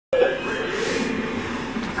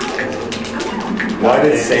Why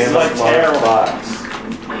did Sam like mark Fox?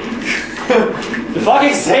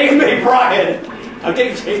 Fucking save me, Brian! I'm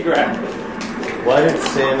getting chain grabbed. Why did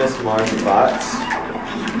Samus mark Fox?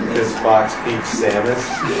 Because Fox beat Samus?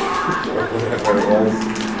 Or whatever it was.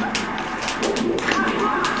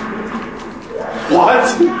 What?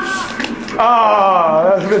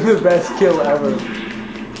 Ah, that's been the best kill ever.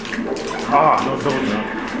 Ah, no, no.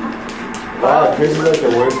 Wow, Chris is like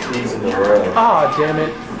the worst piece in the world. Ah, damn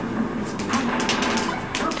it.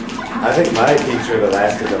 I think my teacher would have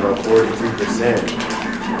lasted about 43%.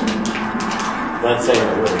 Not saying I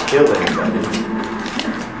would have killed anybody.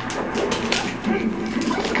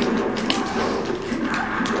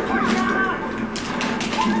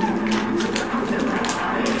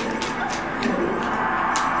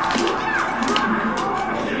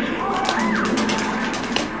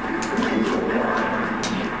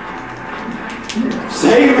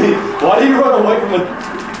 Save me! Why do you run away from a...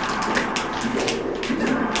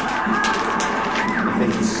 I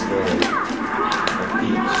think he's scared. Of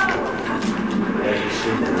Peach. As he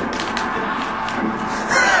should be.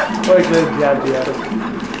 Oh, I could have jabbed you out of it.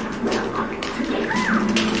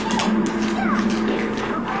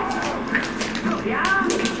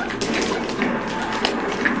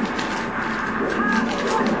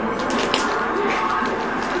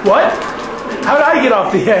 What? How did I get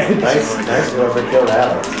off the edge? Nice whoever killed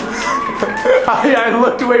Alex. I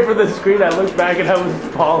looked away from the screen, I looked back and I was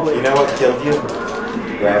falling. You know what killed you?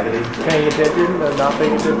 Gravity. Paying attention or not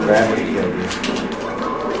paying attention? Gravity killed you.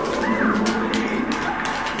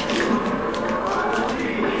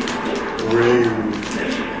 Rude.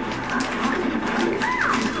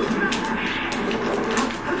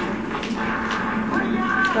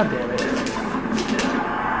 God damn it.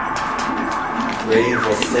 Grave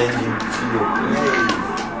will send you to your grave.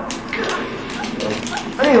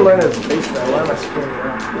 I need to learn how to space that. Why am I spinning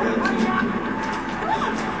around?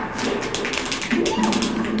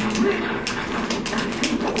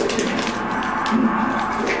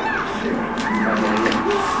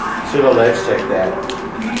 Should have ledge checked that.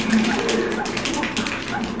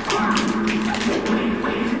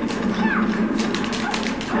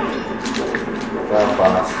 Wow,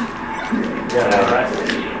 boss. Yeah, right.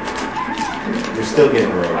 You're still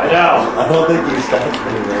getting raped. I know. I don't think you stopped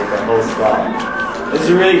getting raped that whole spot. This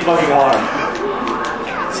is really fucking hard.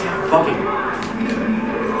 Fucking...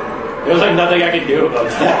 There was like nothing I could do about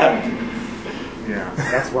that. Yeah,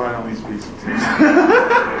 that's why I don't use pieces.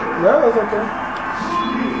 No, that's okay.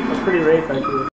 That's pretty rape, I think.